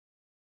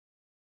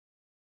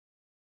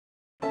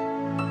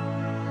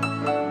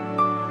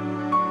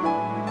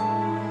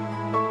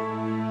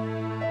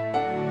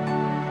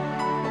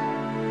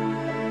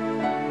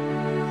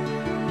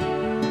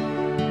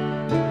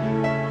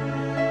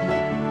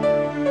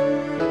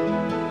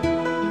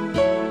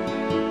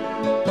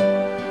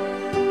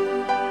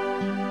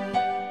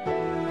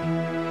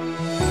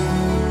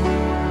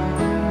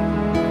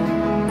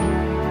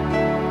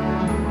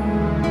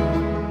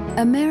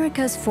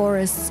America's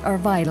forests are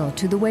vital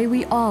to the way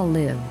we all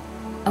live,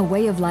 a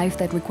way of life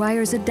that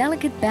requires a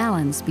delicate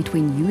balance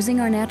between using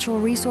our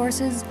natural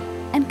resources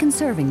and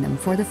conserving them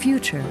for the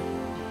future.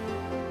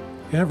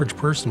 The average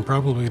person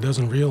probably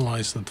doesn't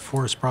realize that the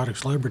Forest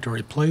Products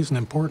Laboratory plays an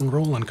important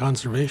role in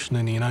conservation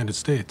in the United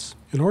States.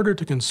 In order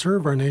to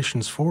conserve our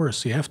nation's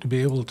forests, you have to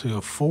be able to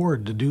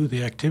afford to do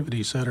the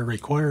activities that are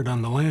required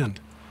on the land.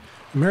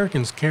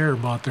 Americans care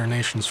about their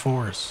nation's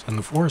forests, and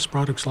the Forest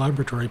Products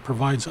Laboratory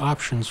provides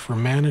options for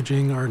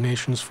managing our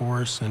nation's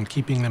forests and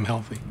keeping them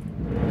healthy.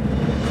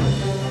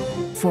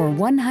 For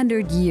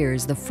 100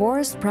 years, the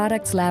Forest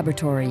Products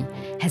Laboratory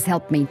has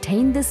helped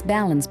maintain this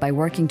balance by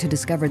working to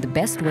discover the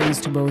best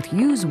ways to both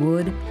use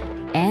wood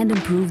and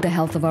improve the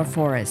health of our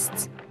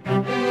forests.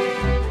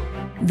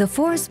 The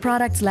Forest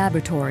Products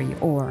Laboratory,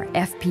 or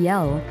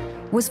FPL,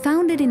 was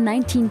founded in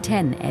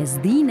 1910 as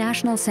the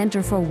National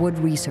Center for Wood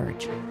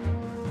Research.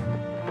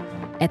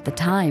 At the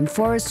time,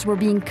 forests were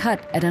being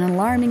cut at an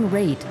alarming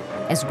rate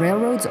as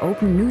railroads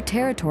opened new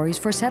territories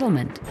for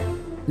settlement.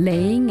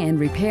 Laying and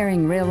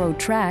repairing railroad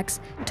tracks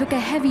took a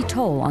heavy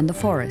toll on the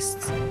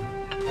forests.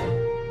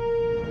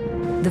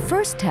 The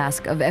first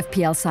task of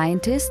FPL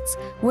scientists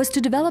was to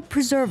develop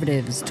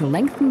preservatives to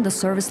lengthen the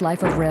service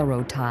life of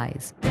railroad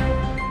ties.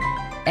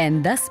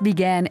 And thus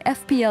began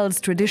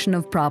FPL's tradition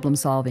of problem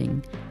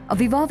solving,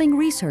 of evolving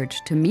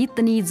research to meet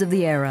the needs of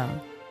the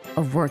era,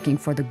 of working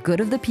for the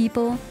good of the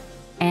people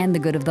and the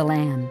good of the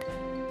land.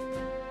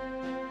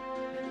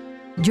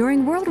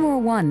 During World War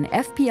I,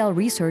 FPL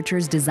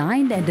researchers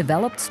designed and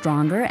developed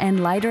stronger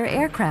and lighter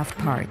aircraft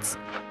parts.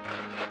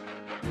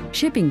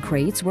 Shipping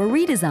crates were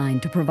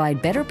redesigned to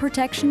provide better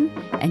protection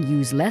and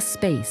use less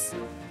space.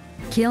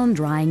 Kiln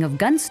drying of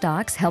gun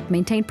stocks helped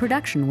maintain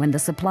production when the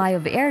supply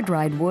of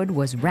air-dried wood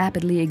was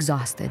rapidly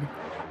exhausted.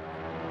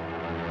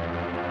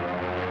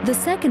 The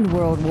Second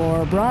World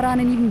War brought on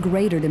an even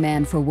greater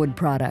demand for wood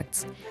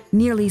products.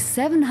 Nearly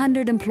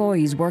 700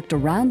 employees worked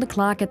around the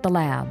clock at the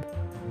lab.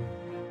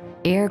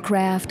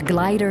 Aircraft,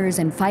 gliders,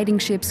 and fighting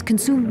ships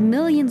consumed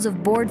millions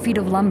of board feet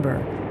of lumber.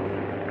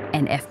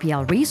 And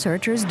FPL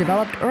researchers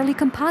developed early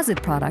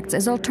composite products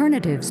as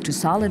alternatives to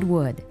solid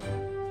wood.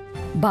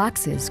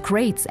 Boxes,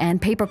 crates,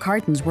 and paper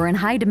cartons were in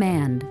high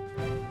demand.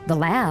 The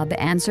lab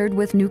answered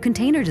with new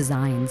container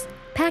designs,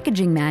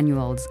 packaging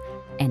manuals,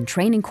 and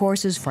training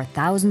courses for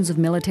thousands of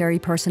military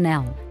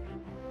personnel.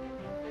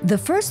 The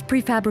first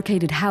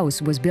prefabricated house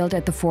was built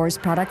at the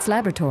Forest Products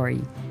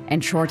Laboratory,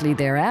 and shortly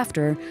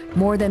thereafter,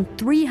 more than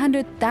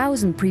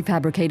 300,000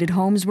 prefabricated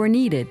homes were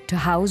needed to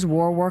house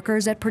war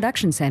workers at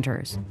production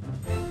centers.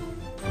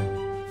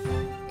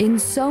 In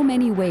so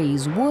many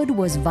ways, wood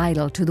was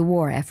vital to the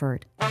war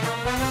effort.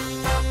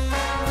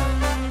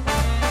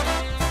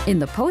 In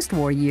the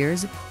post-war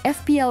years,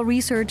 FPL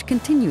research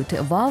continued to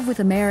evolve with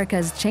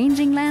America's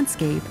changing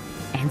landscape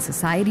and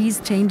society's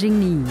changing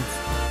needs.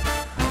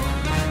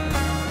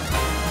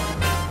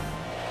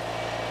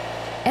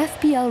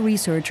 FPL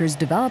researchers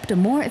developed a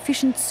more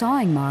efficient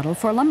sawing model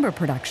for lumber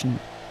production.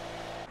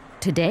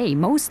 Today,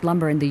 most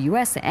lumber in the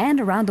US and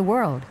around the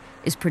world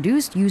is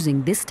produced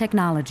using this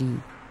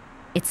technology.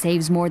 It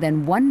saves more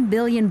than 1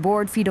 billion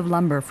board feet of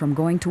lumber from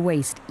going to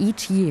waste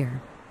each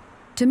year.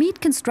 To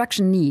meet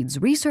construction needs,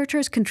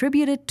 researchers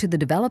contributed to the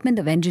development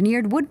of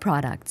engineered wood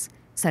products,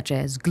 such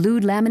as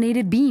glued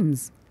laminated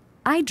beams,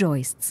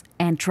 I-joists,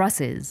 and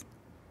trusses.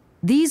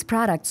 These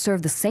products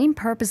serve the same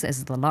purpose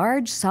as the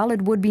large,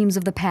 solid wood beams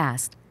of the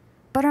past,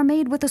 but are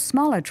made with the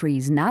smaller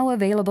trees now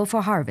available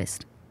for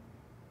harvest.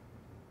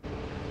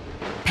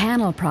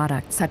 Panel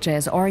products such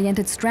as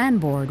oriented strand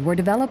board were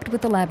developed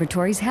with the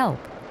laboratory's help.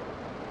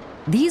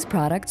 These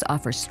products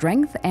offer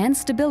strength and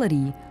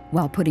stability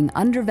while putting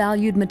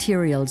undervalued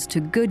materials to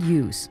good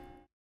use.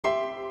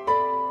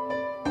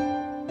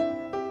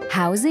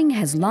 Housing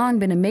has long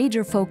been a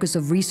major focus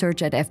of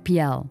research at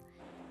FPL.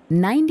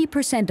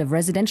 90% of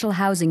residential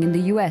housing in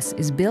the US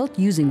is built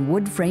using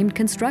wood-framed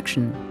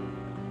construction.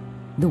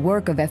 The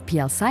work of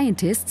FPL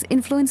scientists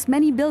influenced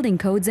many building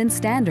codes and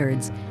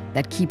standards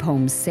that keep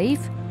homes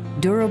safe,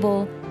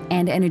 durable,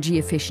 and energy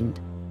efficient.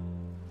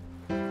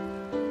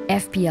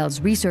 FPL's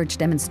Research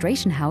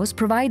Demonstration House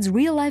provides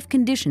real-life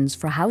conditions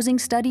for housing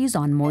studies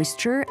on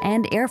moisture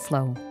and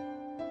airflow.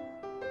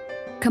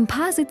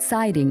 Composite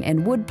siding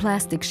and wood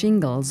plastic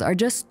shingles are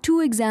just two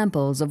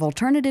examples of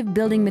alternative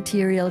building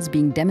materials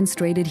being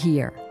demonstrated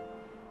here.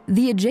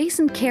 The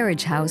adjacent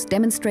carriage house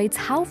demonstrates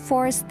how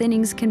forest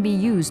thinnings can be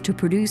used to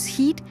produce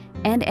heat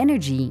and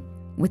energy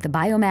with the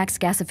biomass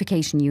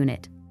gasification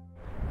unit.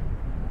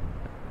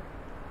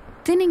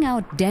 Thinning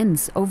out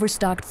dense,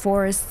 overstocked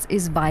forests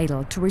is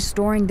vital to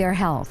restoring their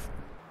health,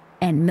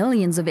 and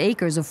millions of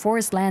acres of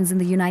forest lands in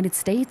the United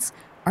States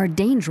are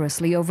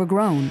dangerously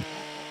overgrown.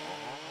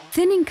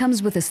 Thinning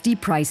comes with a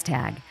steep price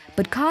tag,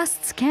 but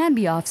costs can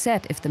be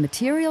offset if the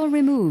material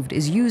removed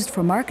is used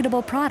for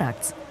marketable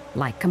products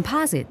like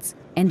composites,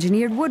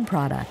 engineered wood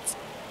products,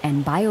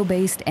 and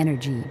bio-based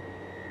energy.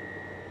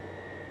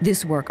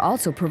 This work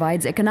also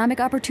provides economic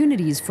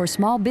opportunities for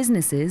small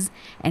businesses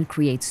and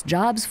creates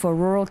jobs for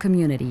rural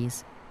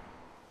communities.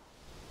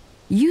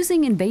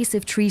 Using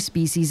invasive tree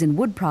species in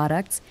wood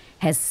products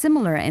has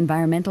similar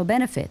environmental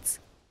benefits.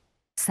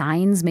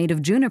 Signs made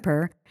of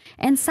juniper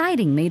and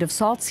siding made of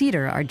salt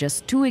cedar are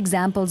just two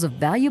examples of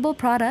valuable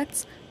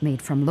products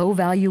made from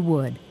low-value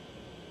wood.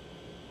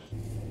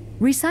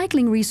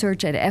 Recycling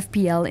research at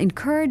FPL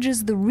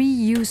encourages the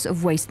reuse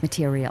of waste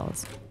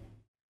materials.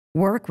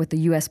 Work with the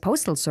U.S.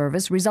 Postal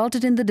Service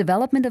resulted in the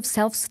development of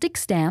self-stick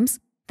stamps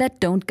that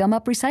don't gum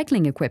up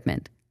recycling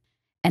equipment.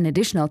 An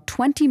additional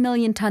 20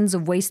 million tons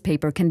of waste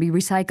paper can be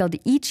recycled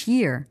each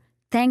year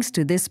thanks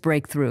to this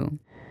breakthrough.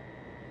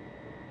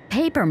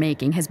 Paper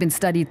making has been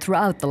studied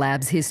throughout the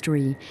lab's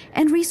history,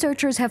 and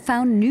researchers have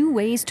found new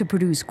ways to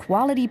produce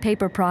quality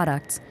paper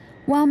products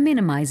while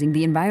minimizing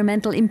the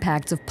environmental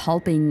impacts of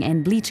pulping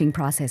and bleaching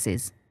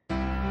processes.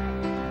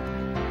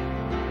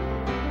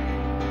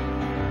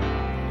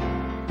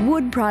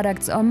 Wood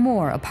products are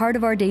more a part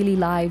of our daily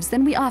lives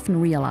than we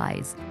often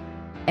realize.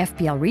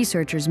 FPL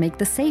researchers make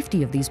the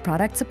safety of these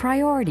products a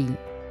priority.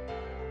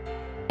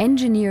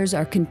 Engineers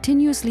are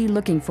continuously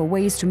looking for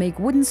ways to make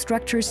wooden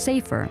structures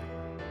safer,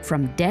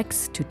 from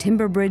decks to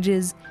timber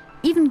bridges,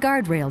 even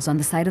guardrails on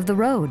the side of the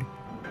road.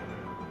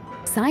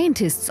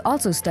 Scientists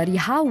also study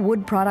how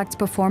wood products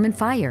perform in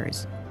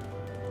fires.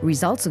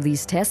 Results of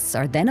these tests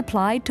are then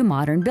applied to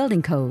modern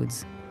building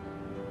codes.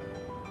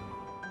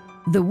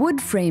 The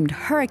wood-framed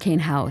hurricane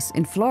house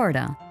in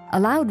Florida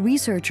allowed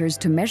researchers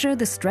to measure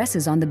the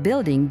stresses on the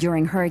building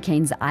during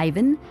Hurricanes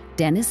Ivan,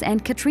 Dennis,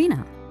 and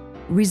Katrina.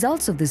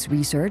 Results of this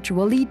research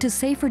will lead to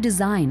safer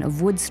design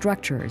of wood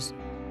structures.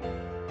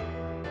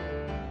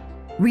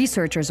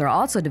 Researchers are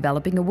also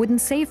developing a wooden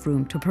safe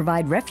room to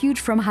provide refuge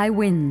from high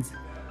winds.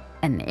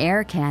 An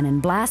air cannon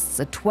blasts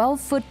a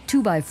 12-foot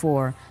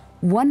 2x4,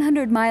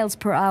 100 miles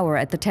per hour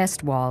at the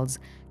test walls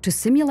to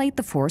simulate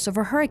the force of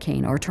a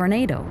hurricane or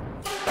tornado.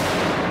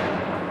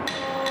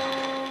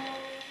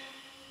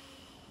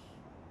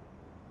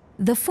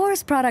 The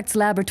Forest Products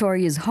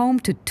Laboratory is home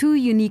to two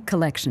unique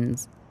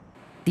collections.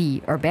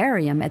 The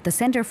herbarium at the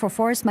Center for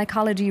Forest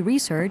Mycology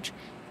Research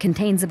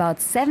contains about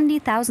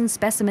 70,000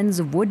 specimens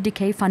of wood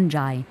decay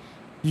fungi,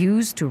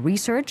 used to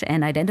research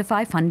and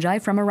identify fungi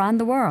from around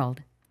the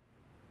world.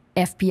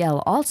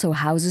 FPL also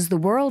houses the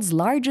world's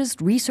largest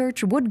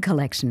research wood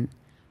collection.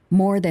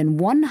 More than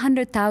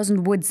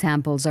 100,000 wood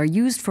samples are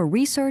used for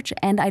research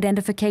and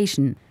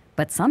identification,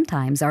 but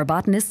sometimes our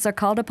botanists are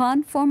called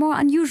upon for more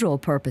unusual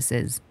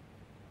purposes.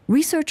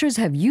 Researchers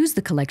have used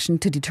the collection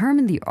to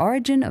determine the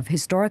origin of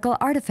historical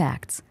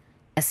artifacts,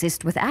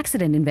 assist with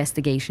accident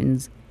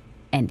investigations,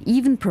 and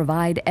even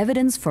provide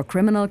evidence for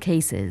criminal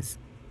cases.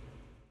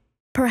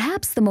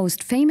 Perhaps the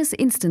most famous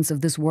instance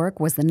of this work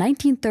was the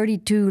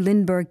 1932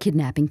 Lindbergh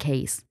kidnapping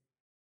case.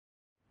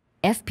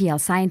 FPL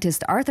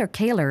scientist Arthur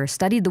Kaler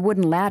studied the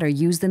wooden ladder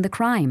used in the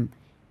crime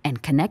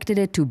and connected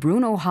it to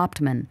Bruno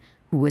Hauptmann,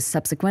 who was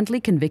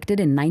subsequently convicted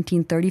in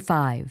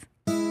 1935.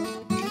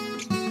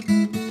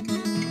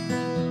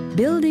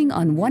 Building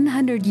on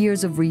 100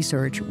 years of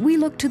research, we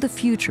look to the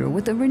future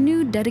with a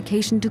renewed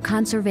dedication to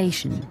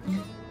conservation.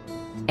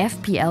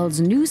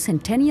 FPL's new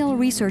Centennial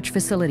research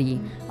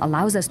facility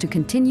allows us to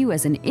continue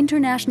as an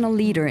international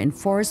leader in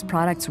forest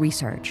products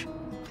research.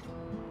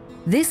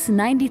 This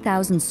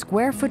 90,000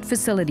 square foot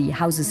facility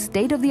houses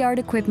state-of-the-art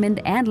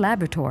equipment and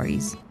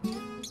laboratories.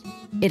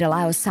 It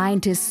allows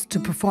scientists to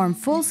perform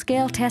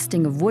full-scale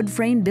testing of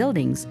wood-framed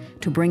buildings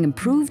to bring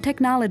improved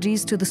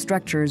technologies to the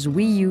structures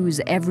we use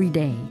every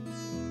day.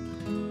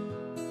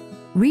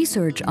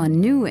 Research on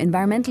new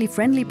environmentally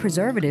friendly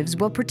preservatives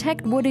will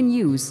protect wood in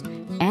use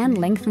and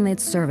lengthen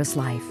its service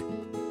life.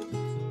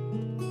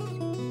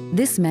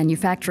 This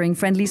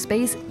manufacturing-friendly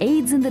space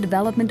aids in the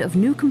development of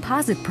new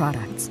composite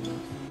products.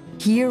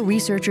 Here,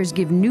 researchers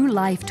give new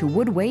life to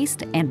wood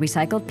waste and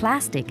recycled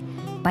plastic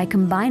by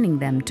combining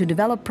them to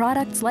develop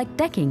products like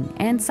decking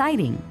and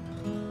siding.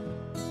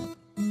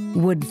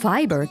 Wood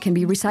fiber can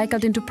be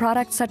recycled into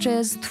products such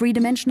as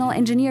three-dimensional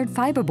engineered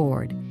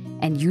fiberboard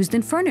and used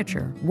in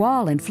furniture,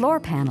 wall and floor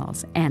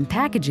panels, and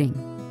packaging.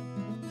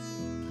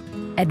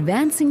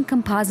 Advancing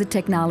composite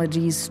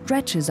technologies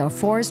stretches our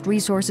forest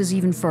resources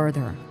even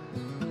further,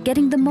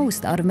 getting the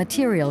most out of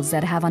materials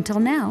that have until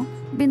now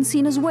been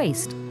seen as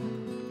waste.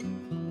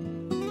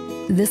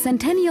 The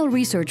Centennial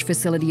Research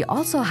Facility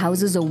also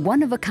houses a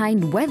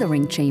one-of-a-kind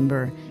weathering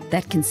chamber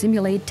that can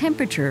simulate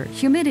temperature,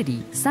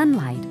 humidity,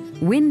 sunlight,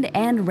 wind,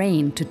 and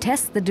rain to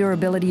test the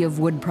durability of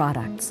wood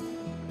products.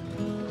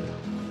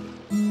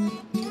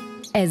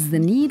 As the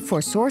need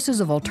for sources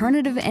of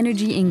alternative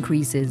energy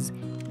increases,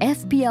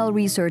 FPL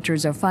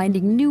researchers are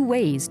finding new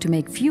ways to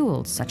make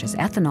fuels, such as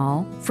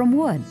ethanol, from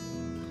wood.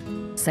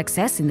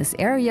 Success in this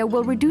area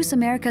will reduce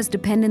America's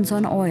dependence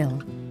on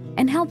oil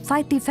and help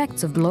fight the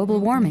effects of global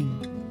warming.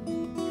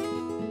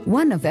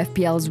 One of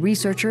FPL's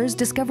researchers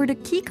discovered a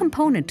key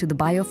component to the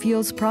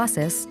biofuels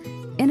process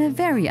in a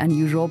very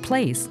unusual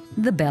place,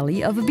 the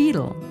belly of a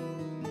beetle.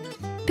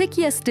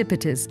 Pichia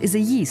stipitis is a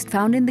yeast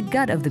found in the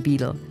gut of the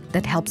beetle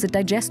that helps it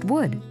digest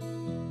wood.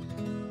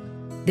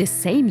 This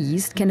same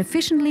yeast can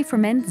efficiently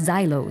ferment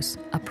xylose,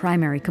 a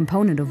primary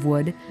component of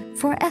wood,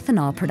 for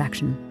ethanol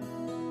production.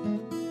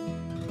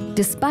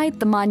 Despite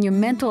the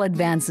monumental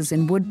advances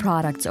in wood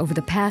products over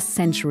the past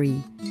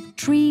century,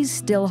 trees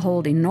still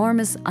hold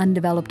enormous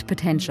undeveloped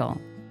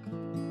potential.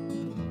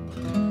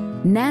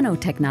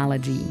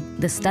 Nanotechnology,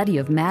 the study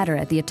of matter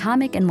at the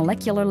atomic and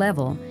molecular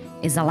level,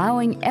 is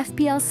allowing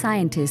FPL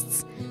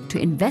scientists to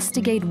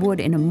investigate wood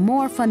in a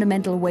more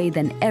fundamental way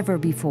than ever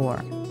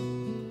before.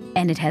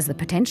 And it has the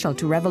potential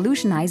to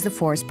revolutionize the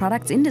forest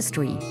products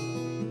industry.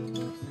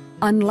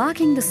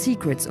 Unlocking the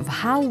secrets of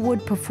how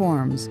wood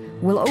performs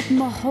will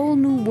open a whole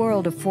new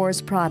world of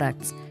forest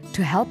products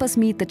to help us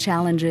meet the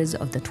challenges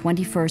of the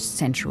 21st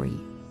century.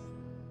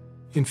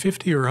 In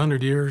 50 or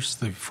 100 years,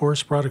 the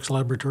Forest Products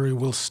Laboratory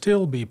will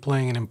still be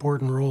playing an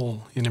important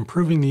role in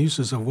improving the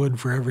uses of wood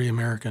for every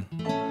American.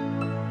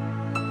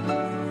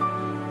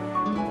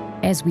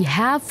 As we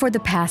have for the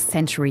past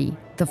century,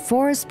 the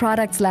Forest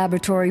Products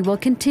Laboratory will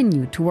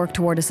continue to work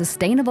toward a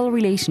sustainable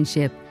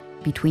relationship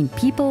between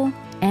people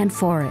and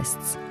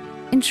forests,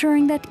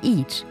 ensuring that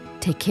each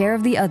take care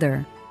of the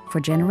other for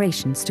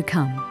generations to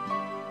come.